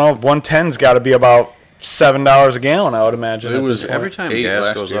 I don't know. 110's got to be about $7 a gallon, I would imagine. It at was this point. Every time 8 gas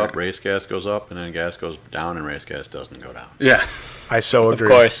last goes year. up, race gas goes up, and then gas goes down, and race gas doesn't go down. Yeah. I so Of agree.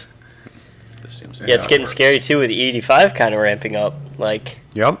 course. This seems Yeah, it's getting scary too with the 85 kind of ramping up. Like,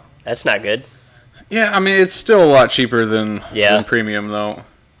 Yep. that's not good. Yeah, I mean, it's still a lot cheaper than Yeah. premium, though.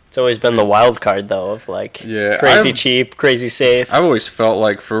 It's always been the wild card though of like Yeah, crazy I've- cheap, crazy safe. I've always felt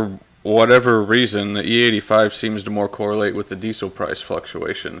like, for whatever reason, the E85 seems to more correlate with the diesel price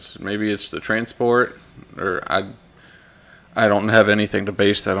fluctuations. Maybe it's the transport, or I don't have anything to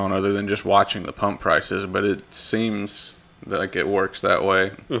base that on other than just watching the pump prices, but it seems like it works that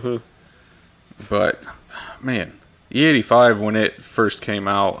way. Mm-hmm. But, man, E85, when it first came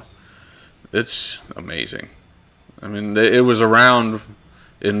out, it's amazing. I mean, it was around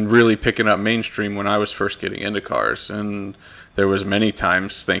and really picking up mainstream when I was first getting into cars, and there was many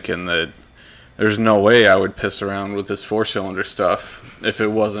times thinking that there's no way I would piss around with this 4-cylinder stuff if it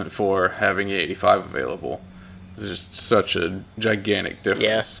wasn't for having E85 available. It's just such a gigantic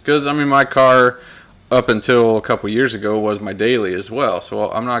difference. Because, I mean, my car, up until a couple years ago, was my daily as well,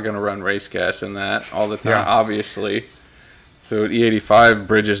 so I'm not going to run race gas in that all the time, obviously. So E85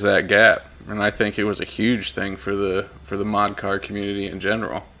 bridges that gap, and I think it was a huge thing for the mod car community in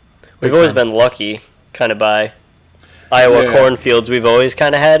general. We've always been lucky, kind of by Iowa Yeah. cornfields. We've always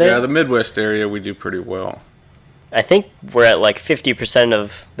kind of had it. Yeah, the Midwest area we do pretty well. I think we're at like 50%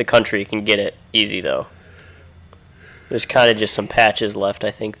 of the country can get it easy though. There's kind of just some patches left.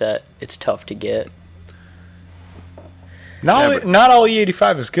 I think that it's tough to get. Not all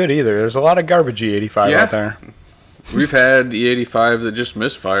E85 is good either. There's a lot of garbage E85 Yeah. out there. We've had E85 that just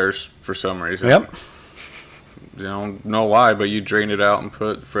misfires for some reason. Yep. You don't know why, but you drain it out and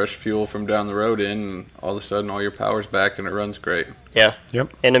put fresh fuel from down the road in, and all of a sudden all your power's back and it runs great. Yeah.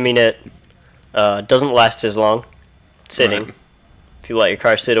 Yep. And I mean it doesn't last as long sitting. Right. If you let your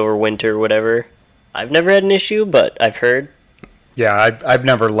car sit over winter or whatever. I've never had an issue, but I've heard. Yeah, I've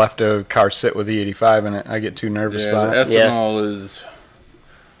never left a car sit with E85 in it. I get too nervous Yeah, about the it. ethanol is,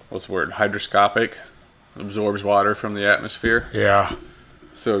 what's the word, hydroscopic, absorbs water from the atmosphere. Yeah.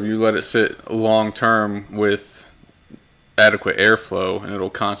 So you let it sit long term with adequate airflow, and it'll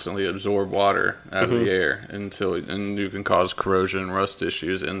constantly absorb water out of the air and you can cause corrosion and rust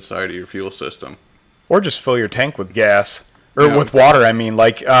issues inside of your fuel system. Or just fill your tank with gas. Or Yeah. with water, I mean.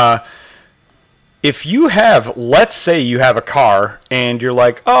 Like, if you have, let's say you have a car, and you're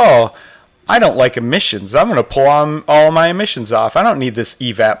like, oh, I don't like emissions. I'm going to pull all my emissions off. I don't need this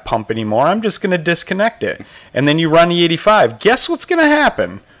EVAP pump anymore. I'm just going to disconnect it. And then you run E85. Guess what's going to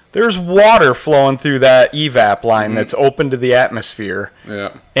happen? there's water flowing through that evap line that's open to the atmosphere,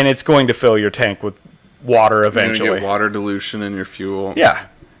 Yeah. and it's going to fill your tank with water You're gonna eventually. get water dilution in your fuel. Yeah,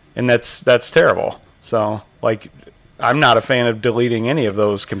 and that's terrible. So, like, I'm not a fan of deleting any of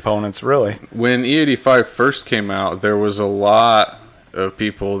those components, really. When E85 first came out, there was a lot of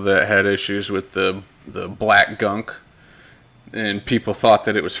people that had issues with the black gunk, and people thought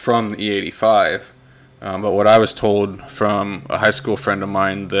that it was from the E85. But what I was told from a high school friend of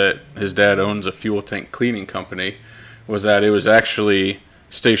mine that his dad owns a fuel tank cleaning company was that it was actually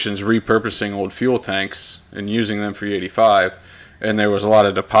stations repurposing old fuel tanks and using them for E85, and there was a lot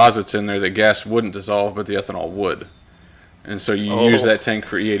of deposits in there that gas wouldn't dissolve, but the ethanol would. And so you use that tank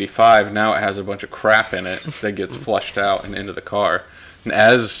for E85, now it has a bunch of crap in it that gets flushed out and into the car. And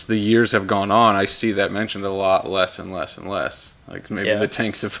as the years have gone on, I see that mentioned a lot less and less and less. Like maybe the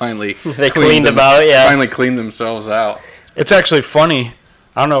tanks have finally cleaned finally cleaned themselves out. It's actually funny.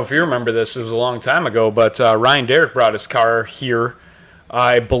 I don't know if you remember this. It was a long time ago, but Ryan Derrick brought his car here,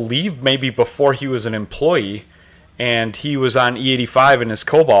 I believe maybe before he was an employee, and he was on E85 in his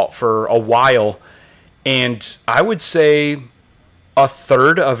Cobalt for a while, and I would say a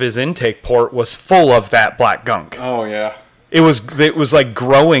third of his intake port was full of that black gunk. Oh yeah. It was like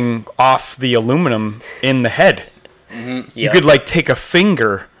growing off the aluminum in the head. You could like take a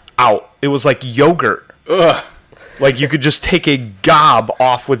finger out. It was like yogurt. Ugh. Like you could just take a gob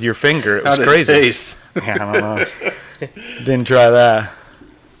off with your finger. It was How'd crazy. it taste? Yeah, I don't know. Didn't try that.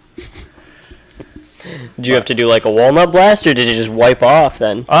 Did you have to do like a walnut blast, or did it just wipe off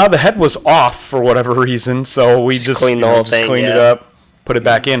then? The head was off for whatever reason, so we just cleaned the whole thing, cleaned it yeah. up, put it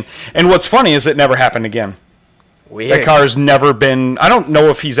back in. And what's funny is it never happened again. Weird. That car's never been. I don't know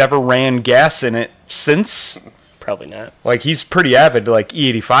if he's ever ran gas in it since. Probably not. Like he's pretty avid, like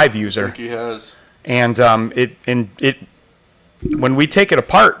E85 user. He has. And it when we take it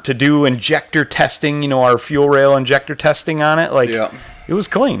apart to do injector testing, you know, our fuel rail injector testing on it, like it was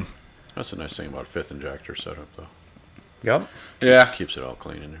clean. That's the nice thing about fifth injector setup, though. Yep. Yeah. Keeps it all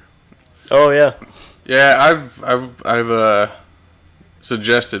clean in there. Oh yeah. Yeah, I've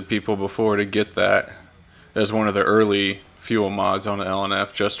suggested people before to get that as one of the early fuel mods on the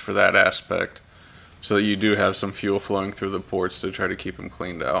LNF just for that aspect, so that you do have some fuel flowing through the ports to try to keep them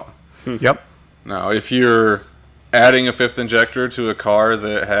cleaned out. Yep. Now, if you're adding a fifth injector to a car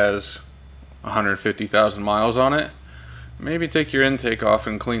that has 150,000 miles on it, maybe take your intake off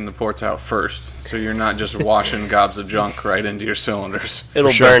and clean the ports out first, so you're not just washing gobs of junk right into your cylinders.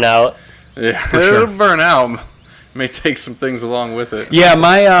 It'll burn out. Yeah, it'll burn out. May take some things along with it. Yeah,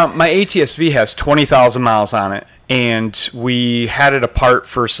 my ATSV has 20,000 miles on it, and we had it apart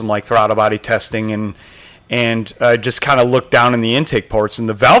for some like throttle body testing, and just kind of looked down in the intake ports, and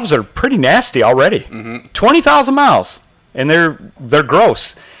the valves are pretty nasty already. 20,000 miles, and they're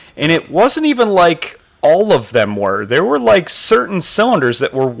gross. And it wasn't even like all of them were. There were like certain cylinders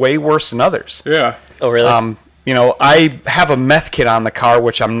that were way worse than others. Yeah. Oh really? You know, I have a meth kit on the car,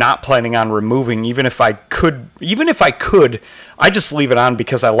 which I'm not planning on removing. Even if I could, I just leave it on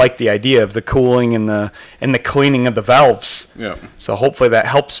because I like the idea of the cooling and the cleaning of the valves. Yeah. So hopefully that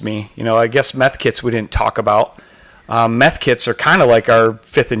helps me. You know, I guess meth kits we didn't talk about. Meth kits are kind of like our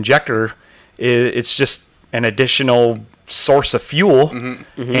fifth injector. It's just an additional source of fuel,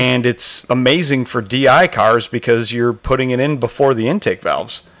 and it's amazing for DI cars because you're putting it in before the intake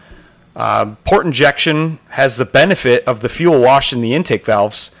valves. Port injection has the benefit of the fuel washing the intake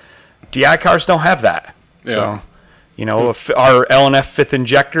valves. DI cars don't have that. Yeah. So, you know, if our LNF fifth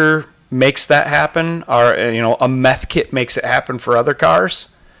injector makes that happen, or a meth kit makes it happen for other cars.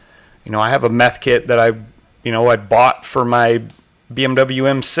 You know, I have a meth kit that I bought for my BMW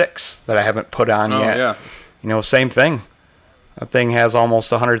M6 that I haven't put on yet. Yeah. You know, same thing. That thing has almost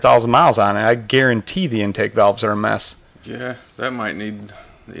 100,000 miles on it. I guarantee the intake valves are a mess. Yeah, that might need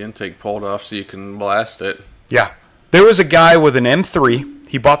the intake pulled off so you can blast it. Yeah. There was a guy with an M3.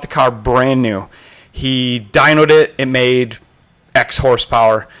 He bought the car brand new. He dynoed it. It made X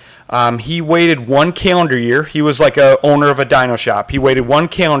horsepower. He waited 1 calendar year. He was like a owner of a dyno shop. He waited 1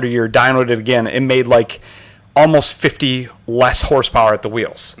 calendar year, dynoed it again. It made like almost 50 less horsepower at the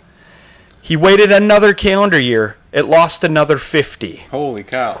wheels. He waited another calendar year. It lost another 50. Holy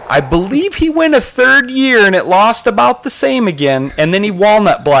cow. I believe he went a third year and it lost about the same again, and then he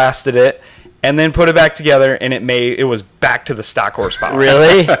walnut blasted it and then put it back together, and it was back to the stock horsepower.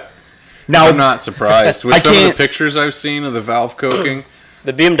 Really? Now, I'm not surprised. With I some of the can't- pictures I've seen of the valve coking,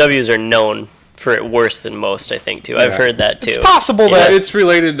 The BMWs are known for it worse than most, I think, too. I've Yeah. heard that, too. it's possible that it's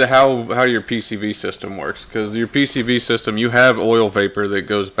related to how your PCV system works. Because your PCV system, you have oil vapor that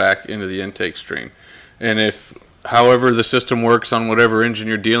goes back into the intake stream. And if however the system works on whatever engine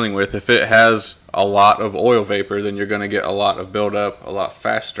you're dealing with, if it has a lot of oil vapor, then you're going to get a lot of buildup a lot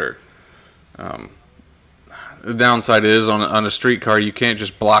faster. The downside is on a street car, you can't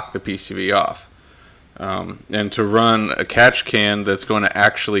just block the PCV off. And to run a catch can that's going to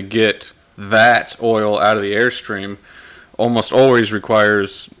actually get that oil out of the airstream almost always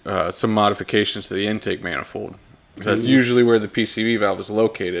requires some modifications to the intake manifold. That's usually where the PCV valve is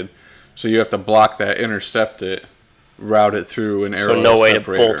located. So you have to block that, intercept it, route it through an air oil So no way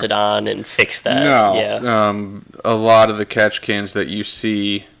separator. to bolt it on and fix that. No. Yeah. A lot of the catch cans that you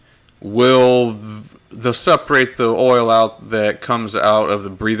see they'll separate the oil out that comes out of the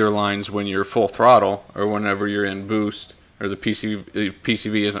breather lines when you're full throttle or whenever you're in boost or the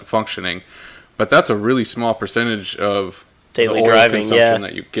PCV isn't functioning. But that's a really small percentage of Daily the oil driving, consumption yeah.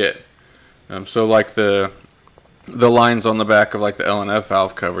 that you get. So like the lines on the back of like the LNF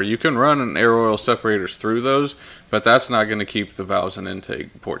valve cover, you can run an air oil separators through those, but that's not going to keep the valves and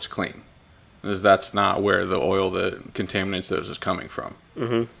intake ports clean, because that's not where the oil that contaminates those is coming from.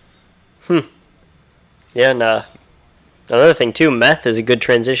 Yeah, and another thing too, meth is a good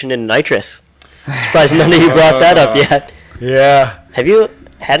transition into nitrous. Surprised none of you brought that up yet. Yeah. Have you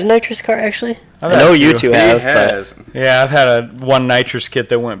had a nitrous car actually? I've I had know a you few. two He have, has. Yeah, I've had one nitrous kit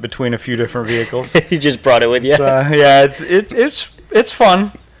that went between a few different vehicles. but you just brought it with you. Yeah, it's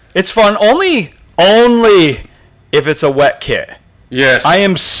fun. It's fun only if it's a wet kit. Yes. I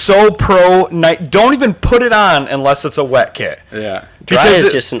am so pro don't even put it on unless it's a wet kit. Yeah. Dry because is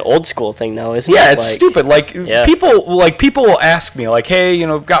it- just an old school thing now, isn't it? Yeah, it's Like, stupid. Like Yeah. people will ask me like, "Hey,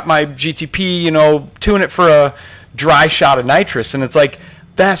 got my GTP, tune it for a dry shot of nitrous." And it's like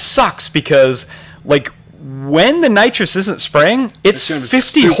that sucks because like when the nitrous isn't spraying, it's gonna be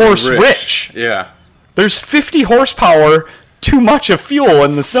 50 stupid horse rich. Yeah. There's 50 horsepower too much of fuel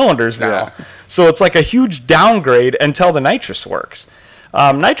in the cylinders now. Yeah. So it's like a huge downgrade until the nitrous works.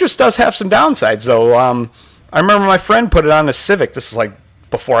 Nitrous does have some downsides, though. I remember my friend put it on a Civic. This is like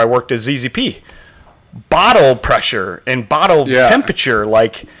before I worked at ZZP. Bottle pressure and bottle Yeah. temperature,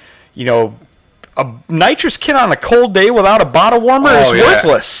 a nitrous kit on a cold day without a bottle warmer is Oh, yeah.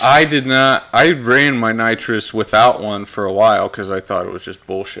 worthless. I did not. I ran my nitrous without one for a while because I thought it was just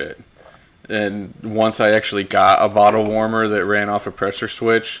bullshit. And once I actually got a bottle warmer that ran off a pressure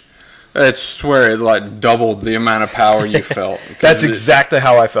switch, I swear it like doubled the amount of power you felt. That's exactly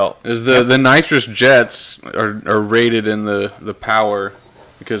how I felt. Is the nitrous jets are rated in the power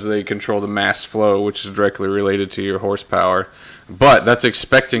because they control the mass flow, which is directly related to your horsepower. But that's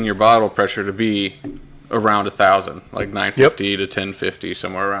expecting your bottle pressure to be around 1,000, like 950 to 1050,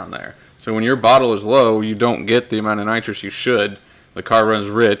 somewhere around there. So when your bottle is low, you don't get the amount of nitrous you should. The car runs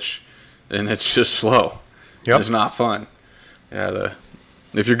rich, and it's just slow. Yep. It's not fun. Yeah,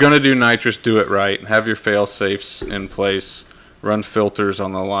 if you're gonna do nitrous, do it right. Have your fail safes in place. Run filters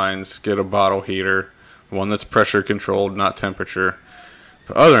on the lines. Get a bottle heater, one that's pressure controlled, not temperature.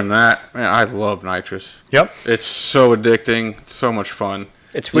 But other than that, man, I love nitrous. Yep. It's so addicting. It's so much fun.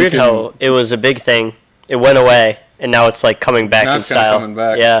 It's You weird can- how it was a big thing. It went away, and now it's like coming back Now in it's kinda style. coming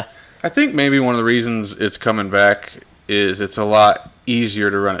back. Yeah. I think maybe one of the reasons it's coming back is it's a lot easier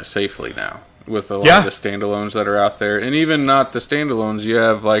to run it safely now with a lot of the standalones that are out there, and even not the standalones. You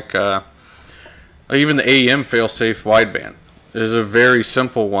have like even the AEM fail-safe wideband is a very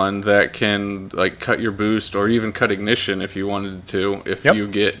simple one that can like cut your boost or even cut ignition if you wanted to, if Yep. you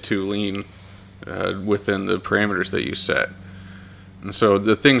get too lean within the parameters that you set. And so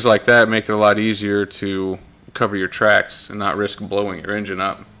the things like that make it a lot easier to cover your tracks and not risk blowing your engine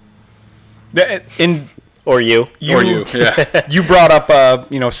up. And Or you. Or you, yeah. you brought up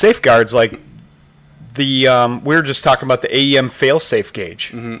safeguards like the we were just talking about the AEM fail-safe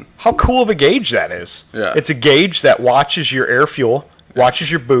gauge. How cool of a gauge that is. Yeah. It's a gauge that watches your air fuel, watches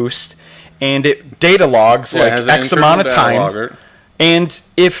your boost, and it data logs Yeah, it has like an X amount of internal data time. logger. And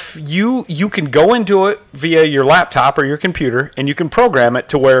if you can go into it via your laptop or your computer, and you can program it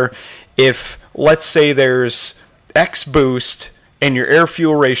to where if, let's say, there's X boost and your air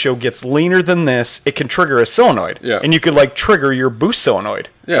fuel ratio gets leaner than this, it can trigger a solenoid. Yeah. And you could like trigger your boost solenoid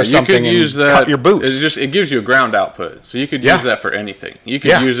Yeah, or you something could and use that. cut your boost. It gives you a ground output, so you could Yeah. use that for anything. You could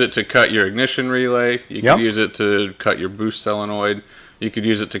Yeah. use it to cut your ignition relay. You could Yep. use it to cut your boost solenoid. You could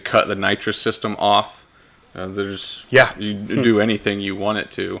use it to cut the nitrous system off. You do anything you want it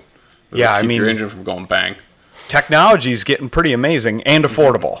to. Yeah, I keep your mean- engine from going bang. Technology is getting pretty amazing and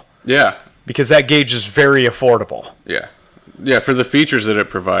affordable Yeah, because that gauge is very affordable. yeah, yeah. For the features that it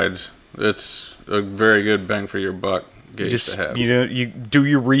provides, it's a very good bang for your buck. gauge to have. You do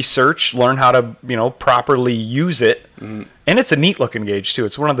your research, learn how to properly use it, and it's a neat looking gauge too.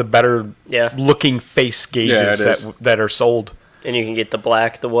 It's one of the better looking face gauges that are sold. And you can get the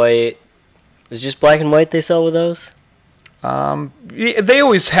black, the white. Is it just black and white they sell with those? They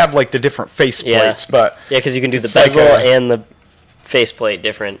always have like the different face plates, but because you can do the bezel and the faceplate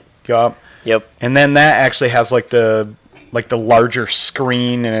different. Yep. And then that actually has like the larger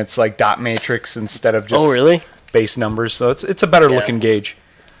screen, and it's like dot matrix instead of just base numbers. So it's a better looking gauge.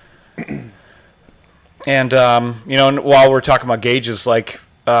 And while we're talking about gauges, like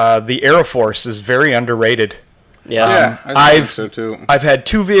the Aeroforce is very underrated. I think so too. I've had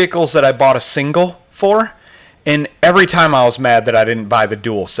 2 vehicles that I bought a single for, and every time I was mad that I didn't buy the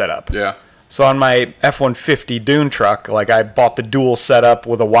dual setup. Yeah. So on my F-150 Dune truck, like I bought the dual setup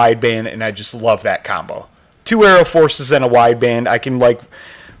with a wideband, and I just love that combo. 2 Aeroforces and a wideband. I can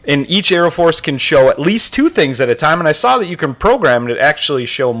and each Aeroforce can show at least 2 things at a time, and I saw that you can program it to actually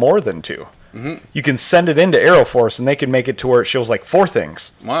show more than 2. Mm-hmm. You can send it into Aeroforce, and they can make it to where it shows like 4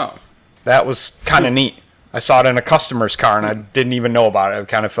 things. Wow. That was kind of neat. I saw it in a customer's car, and I didn't even know about it. I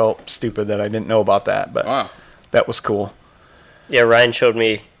kind of felt stupid that I didn't know about that, but that was cool. Yeah, Ryan showed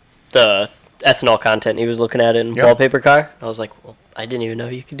me the ethanol content he was looking at in Wallpaper Car. I was like, well, I didn't even know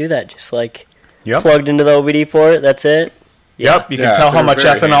you could do that. Just like plugged into the OBD port, that's it. Yep, you can tell how much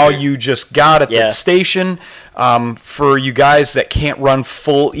ethanol you just got at the station. For you guys that can't run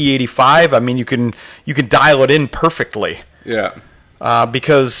full E85, I mean, you can dial it in perfectly. Yeah.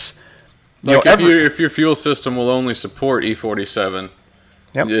 Because if your fuel system will only support E47,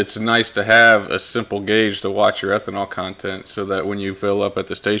 it's nice to have a simple gauge to watch your ethanol content, so that when you fill up at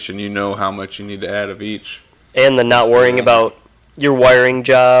the station, you know how much you need to add of each. And the not worrying about your wiring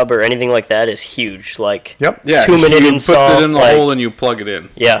job or anything like that is huge. Like 2-minute install. You put it in the hole and you plug it in.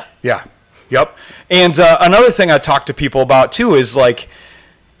 Yeah. Yep. And another thing I talk to people about too is like,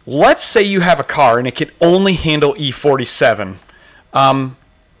 let's say you have a car and it can only handle E47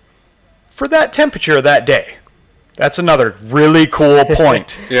 for that temperature that day. That's another really cool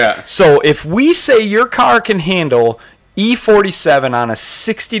point. So if we say your car can handle E47 on a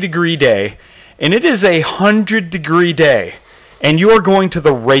 60-degree day, and it is a 100-degree day, and you are going to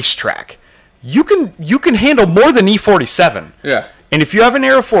the racetrack, you can handle more than E47. Yeah. And if you have an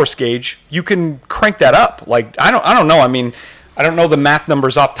Aeroforce gauge, you can crank that up. Like I don't know. I mean, I don't know the math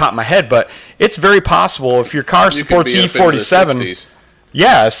numbers off the top of my head, but it's very possible if your car supports E47.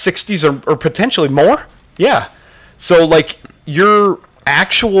 60s or potentially more. Yeah. So like your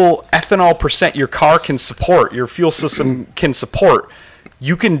actual ethanol percent your car can support, your fuel system can support,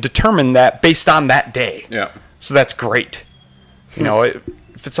 you can determine that based on that day. Yeah. So that's great.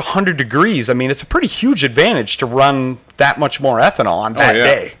 If it's 100 degrees, I mean, it's a pretty huge advantage to run that much more ethanol on that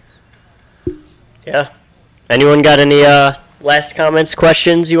day. Yeah. Anyone got any last comments,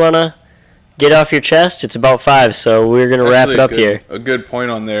 questions you want to get off your chest? It's about 5, so we're going to wrap it up here. A good point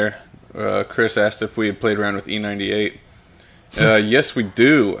on there. Chris asked if we had played around with E98. Yes, we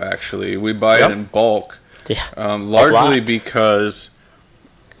do, actually. We buy it in bulk. Largely because,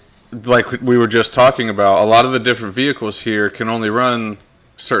 like we were just talking about, a lot of the different vehicles here can only run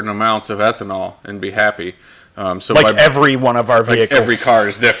certain amounts of ethanol and be happy. So every one of our vehicles. Every car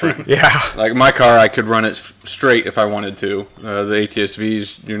is different. Like my car, I could run it straight if I wanted to. The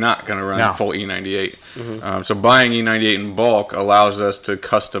ATSVs, you're not going to run full E98. Mm-hmm. So buying E98 in bulk allows us to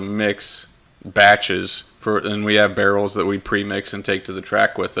custom mix batches and we have barrels that we pre-mix and take to the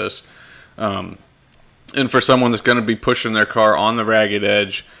track with us. And for someone that's going to be pushing their car on the ragged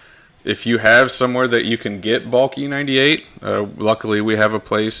edge, if you have somewhere that you can get bulk E98, luckily we have a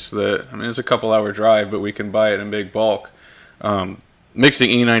place that, it's a couple-hour drive, but we can buy it in big bulk. Mixing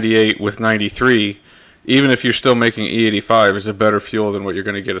E98 with 93, even if you're still making E85, is a better fuel than what you're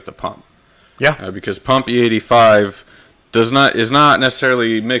going to get at the pump. Yeah. Because pump E85 is not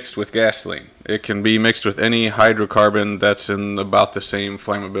necessarily mixed with gasoline. It can be mixed with any hydrocarbon that's in about the same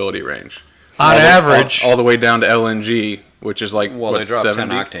flammability range. On average. All the way down to LNG, which is like, they drop 70?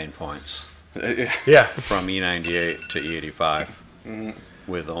 10 octane points. Yeah. From E98 to E85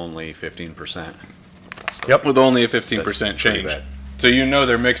 with only 15%. Yep. With only a 15% change. So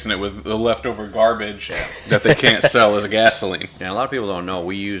they're mixing it with the leftover garbage that they can't sell as gasoline. Yeah, a lot of people don't know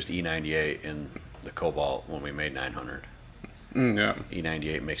we used E98 in the Cobalt when we made 900. Yeah.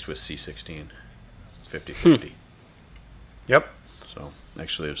 E98 mixed with C16. 50-50. Yep. So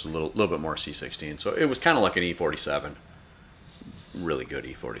actually it was a little bit more C16. So it was kind of like an E47. Really good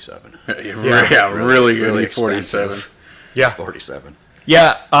E47. Really good E47. Yeah. 47.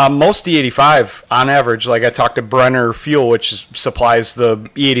 Yeah, most E85 on average, like I talked to Brenner Fuel, which supplies the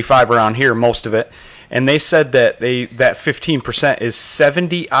E85 around here, most of it, and they said that that 15% is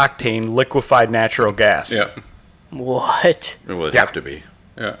 70 octane liquefied natural gas. Yeah. What? It would Yeah. have to be.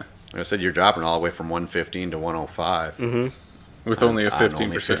 Yeah. Like I said, you're dropping all the way from 115 to 105. With only a on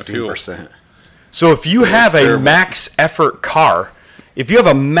 15% fuel. 15%. So if you have a terrible. max effort car,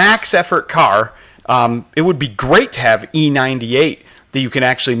 it would be great to have E98 that you can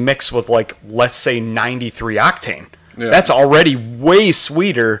actually mix with, like, let's say 93 octane. Yeah. That's already way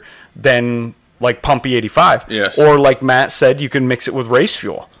sweeter than like pump E85. Yes. Or like Matt said, you can mix it with race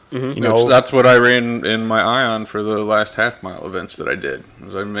fuel. You know, That's what I ran in my Ion for the last half-mile events that I did.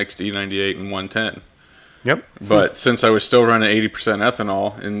 Was I mixed E98 and 110. yep. But since I was still running 80%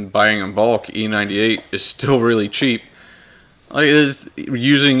 ethanol and buying in bulk, E98 is still really cheap. Like,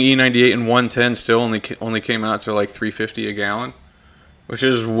 using E98 and 110 still only came out to like $3.50 a gallon, which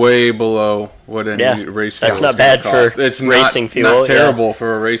is way below what any Yeah, race fuel that's is not gonna bad for cost. It's racing not, fuel, Not terrible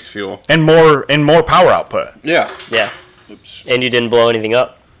for a race fuel. And more power output. Yeah. Yeah. Oops. And you didn't blow anything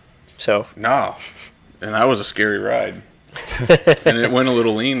up. So, No. And that was a scary ride. And it went a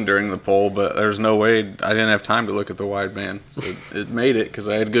little lean during the poll, but there's no way I didn't have time to look at the wideband. It made it because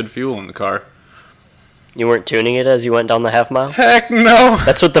I had good fuel in the car. you weren't tuning it as you went down the half mile? Heck no!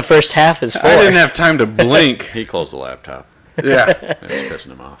 That's what the first half is for. I didn't have time to blink. He closed the laptop. Yeah. It was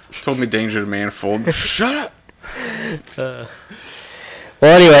pissing him off. Told me danger to manifold. Shut up.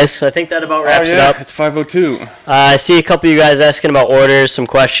 Well, anyways, I think that about wraps it up. It's 5:02. I see a couple of you guys asking about orders, some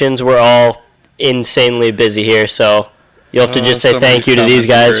questions. We're all insanely busy here, so you'll have to just say thank you to these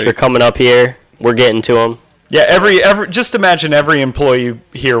guys for coming up here. We're getting to them. Yeah, every just imagine every employee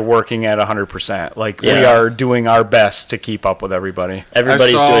here working at 100%. Like we Yeah. are doing our best to keep up with everybody.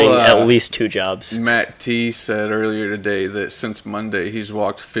 Everybody's saw, doing at least 2 jobs. Matt T said earlier today that since Monday he's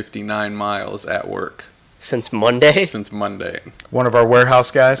walked 59 miles at work. Since Monday? Since Monday. One of our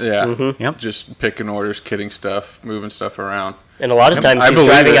warehouse guys. Yeah. Yep. Just picking orders, kidding stuff, moving stuff around. And a lot of times I he's believe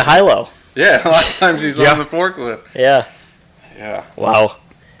driving it. a high-low. Yeah, a lot of times he's Yeah. on the forklift. Yeah. Yeah. Wow.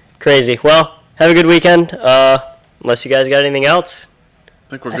 Crazy. Well, have a good weekend. Unless you guys got anything else, I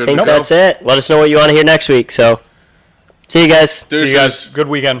think we're I good think to go. that's it. Let us know what you want to hear next week. So, see you guys. Deuces. See you guys. Good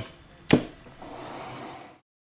weekend.